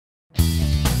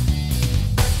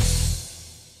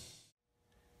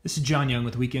This is John Young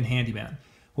with Weekend Handyman.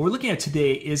 What we're looking at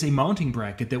today is a mounting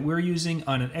bracket that we're using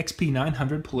on an XP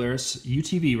 900 Polaris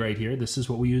UTV right here. This is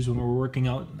what we use when we're working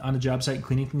out on a job site and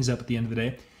cleaning things up at the end of the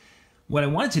day. What I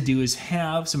wanted to do is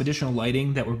have some additional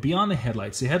lighting that were beyond the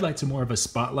headlights. The headlights are more of a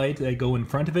spotlight that go in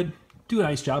front of it. Do a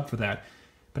nice job for that.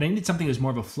 But I needed something that was more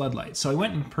of a floodlight. So I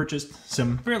went and purchased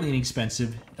some fairly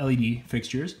inexpensive LED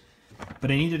fixtures,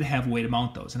 but I needed to have a way to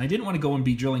mount those. And I didn't want to go and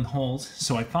be drilling holes,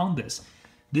 so I found this.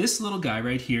 This little guy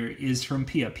right here is from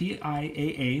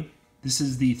PIAA. This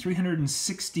is the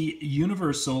 360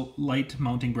 Universal Light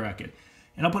Mounting Bracket.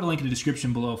 And I'll put a link in the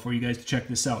description below for you guys to check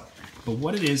this out. But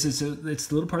what it is it's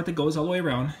the little part that goes all the way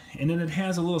around, and then it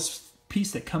has a little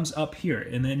piece that comes up here,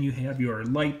 and then you have your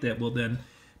light that will then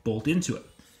bolt into it.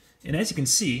 And as you can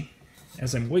see,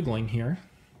 as I'm wiggling here,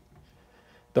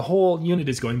 the whole unit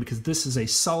is going because this is a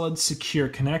solid, secure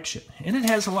connection. And it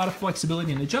has a lot of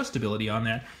flexibility and adjustability on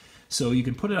that. So you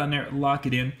can put it on there, lock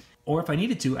it in, or if I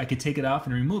needed to, I could take it off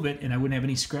and remove it, and I wouldn't have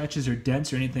any scratches or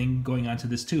dents or anything going onto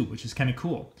this tube, which is kind of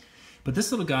cool. But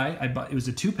this little guy, I bought, it was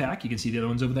a 2-pack. You can see the other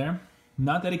ones over there.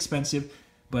 Not that expensive,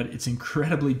 but it's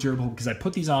incredibly durable because I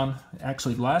put these on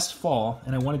actually last fall,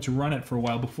 and I wanted to run it for a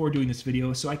while before doing this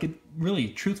video, so I could really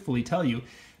truthfully tell you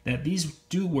that these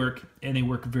do work, and they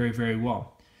work very, very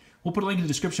well. We'll put a link in the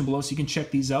description below so you can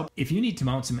check these out. If you need to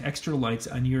mount some extra lights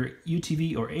on your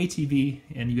UTV or ATV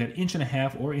and you got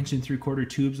 1.5 or 1.75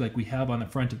 tubes like we have on the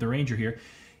front of the Ranger here,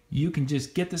 you can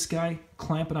just get this guy,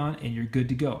 clamp it on, and you're good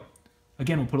to go.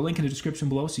 Again, we'll put a link in the description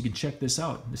below so you can check this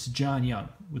out. This is John Young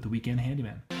with the Weekend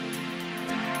Handyman.